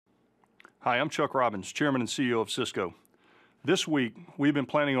Hi, I'm Chuck Robbins, Chairman and CEO of Cisco. This week, we've been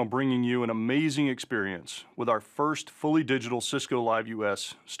planning on bringing you an amazing experience with our first fully digital Cisco Live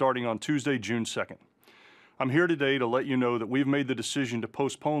US starting on Tuesday, June 2nd. I'm here today to let you know that we've made the decision to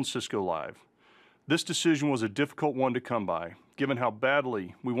postpone Cisco Live. This decision was a difficult one to come by, given how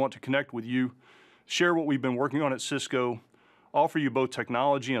badly we want to connect with you, share what we've been working on at Cisco, offer you both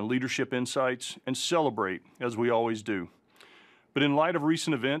technology and leadership insights, and celebrate as we always do. But in light of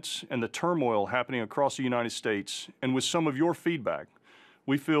recent events and the turmoil happening across the United States, and with some of your feedback,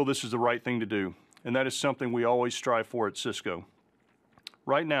 we feel this is the right thing to do, and that is something we always strive for at Cisco.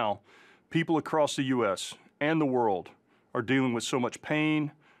 Right now, people across the U.S. and the world are dealing with so much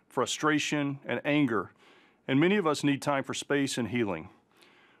pain, frustration, and anger, and many of us need time for space and healing.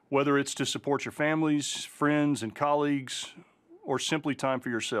 Whether it's to support your families, friends, and colleagues, or simply time for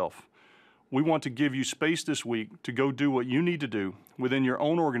yourself, we want to give you space this week to go do what you need to do within your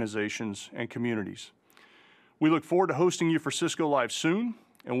own organizations and communities. We look forward to hosting you for Cisco Live soon,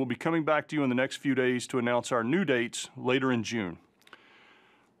 and we'll be coming back to you in the next few days to announce our new dates later in June.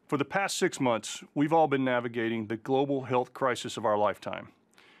 For the past 6 months, we've all been navigating the global health crisis of our lifetime,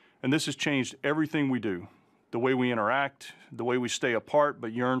 and this has changed everything we do, the way we interact, the way we stay apart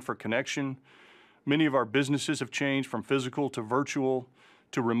but yearn for connection. Many of our businesses have changed from physical to virtual,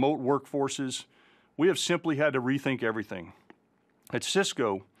 to remote workforces. We have simply had to rethink everything. At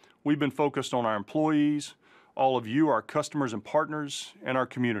Cisco, we've been focused on our employees, all of you, our customers and partners, and our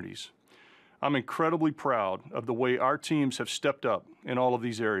communities. I'm incredibly proud of the way our teams have stepped up in all of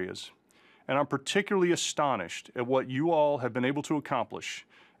these areas. And I'm particularly astonished at what you all have been able to accomplish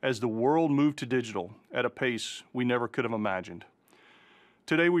as the world moved to digital at a pace we never could have imagined.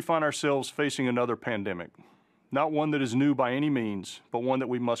 Today, we find ourselves facing another pandemic. Not one that is new by any means, but one that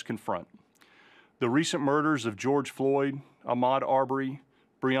we must confront. The recent murders of George Floyd, Ahmaud Arbery,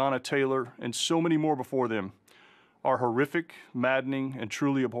 Breonna Taylor, and so many more before them are horrific, maddening, and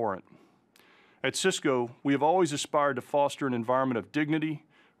truly abhorrent. At Cisco, we have always aspired to foster an environment of dignity,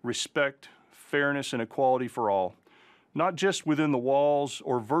 respect, fairness, and equality for all, not just within the walls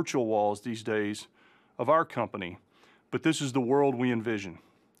or virtual walls these days of our company, but this is the world we envision.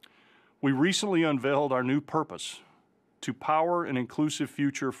 We recently unveiled our new purpose, to power an inclusive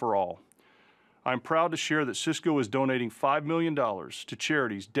future for all. I'm proud to share that Cisco is donating $5 million to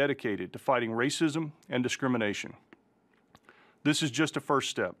charities dedicated to fighting racism and discrimination. This is just a first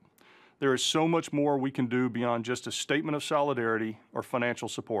step. There is so much more we can do beyond just a statement of solidarity or financial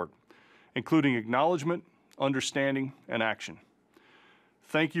support, including acknowledgement, understanding, and action.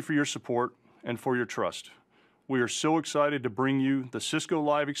 Thank you for your support and for your trust. We are so excited to bring you the Cisco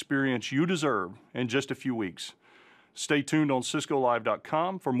Live experience you deserve in just a few weeks. Stay tuned on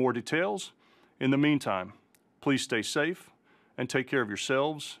CiscoLive.com for more details. In the meantime, please stay safe and take care of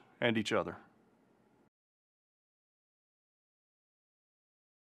yourselves and each other.